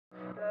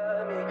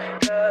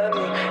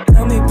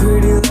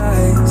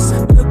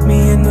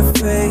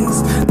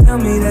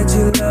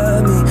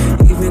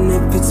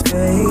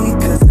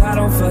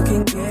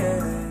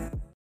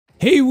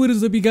Hey, what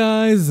is up you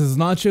guys, this is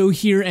Nacho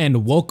here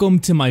and welcome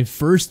to my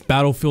first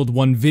Battlefield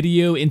 1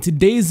 video. In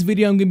today's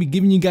video I'm going to be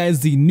giving you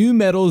guys the new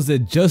medals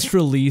that just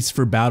released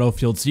for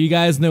Battlefield. So you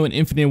guys know in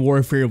Infinite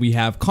Warfare we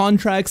have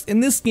contracts. In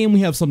this game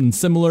we have something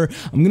similar.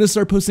 I'm going to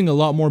start posting a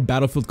lot more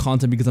Battlefield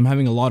content because I'm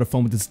having a lot of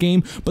fun with this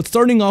game. But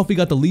starting off we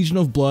got the Legion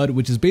of Blood,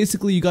 which is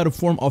basically you got to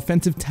form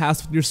offensive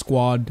tasks with your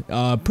squad.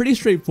 Pretty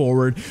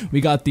straightforward.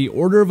 We got the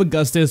Order of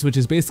Augustus, which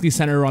is basically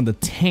centered around the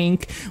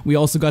tank. We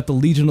also got the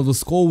Legion of the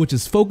Skull, which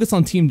is focused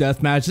on team deathmatch.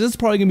 This is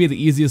probably gonna be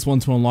the easiest one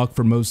to unlock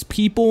for most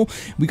people.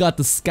 We got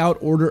the Scout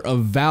Order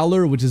of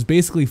Valor, which is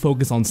basically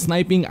focused on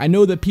sniping. I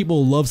know that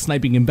people love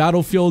sniping in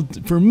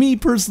Battlefield. For me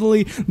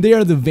personally, they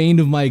are the vein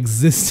of my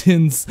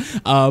existence,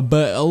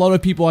 but a lot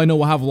of people I know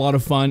will have a lot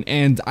of fun,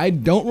 and I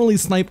don't really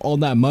snipe all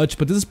that much,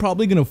 but this is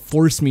probably gonna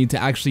force me to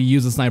actually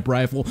use a sniper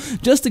rifle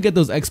just to get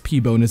those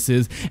XP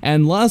bonuses.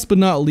 And last but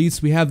not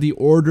least, we have the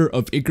Order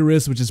of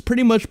Icarus, which is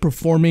pretty much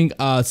performing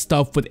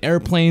stuff with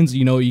airplanes.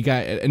 You know, you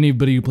got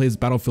anybody who plays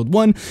Battlefield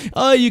 1,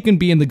 you can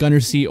be in the gunner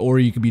seat or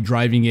you could be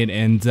driving it,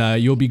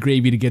 and you'll be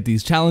gravy to get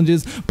these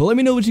challenges. But let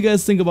me know what you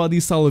guys think about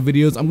these solid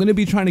videos. I'm going to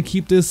be trying to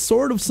keep this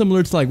sort of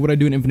similar to like what I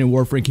do in Infinite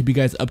Warfare and keep you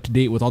guys up to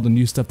date with all the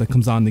new stuff that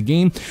comes out in the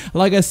game.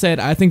 Like I said,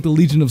 I think the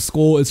Legion of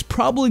Skull is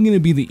probably going to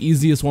be the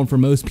easiest one for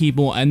most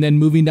people, and then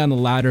moving down the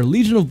ladder,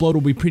 Legion of Blood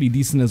will be pretty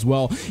decent as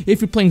well.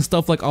 If you're playing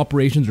stuff like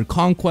Operations or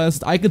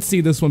Conquest, I could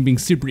see this one being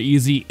super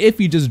easy if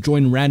you just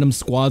join random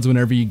squads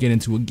whenever you get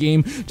into a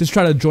game. Just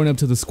try to join up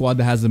to the squad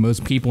that has the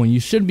most people and you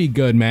should be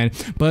good, man.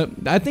 But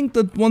I think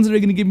the ones that are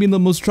going to give me the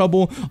most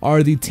trouble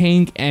are the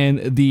tank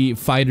and the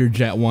fighter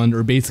jet one,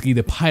 or basically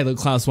the pilot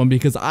class one,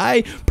 because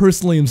I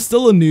personally am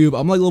still a noob.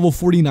 I'm like level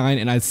 49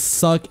 and I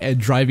suck at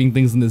driving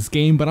things in this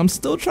game, but I'm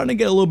still trying to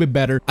get a little bit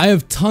better. I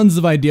have tons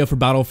of idea for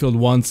Battlefield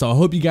 1, so I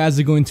hope you guys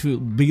are going to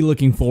be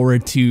looking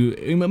forward to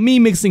me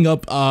mixing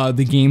up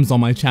the games on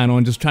my channel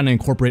and just trying to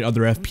incorporate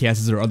other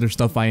FPSs or other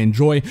stuff I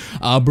enjoy.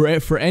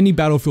 But for any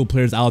Battlefield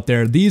players out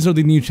there, these are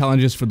the new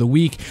challenges for the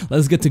week.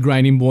 Let's get to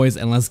grinding, boys,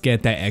 and let's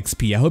get that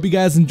XP. I hope you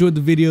guys enjoyed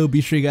the video.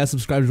 Be sure you guys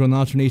subscribe to join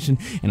Nacho Nation,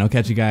 and I'll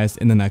catch you guys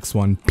in the next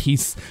one.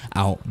 Peace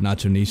out,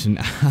 Nacho Nation.